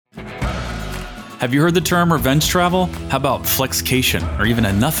Have you heard the term revenge travel? How about flexcation or even a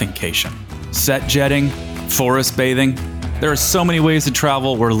nothingcation? Set jetting, forest bathing. There are so many ways to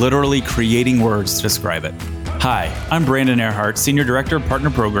travel, we're literally creating words to describe it. Hi, I'm Brandon Earhart, Senior Director of Partner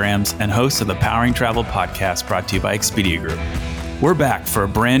Programs and host of the Powering Travel podcast brought to you by Expedia Group. We're back for a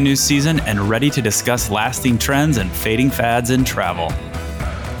brand new season and ready to discuss lasting trends and fading fads in travel.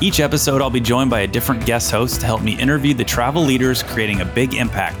 Each episode, I'll be joined by a different guest host to help me interview the travel leaders creating a big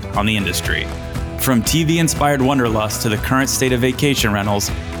impact on the industry. From TV-inspired wanderlust to the current state of vacation rentals,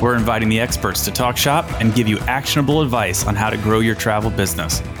 we're inviting the experts to talk shop and give you actionable advice on how to grow your travel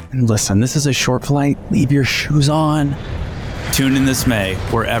business. And listen, this is a short flight. Leave your shoes on. Tune in this May,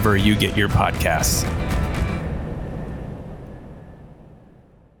 wherever you get your podcasts.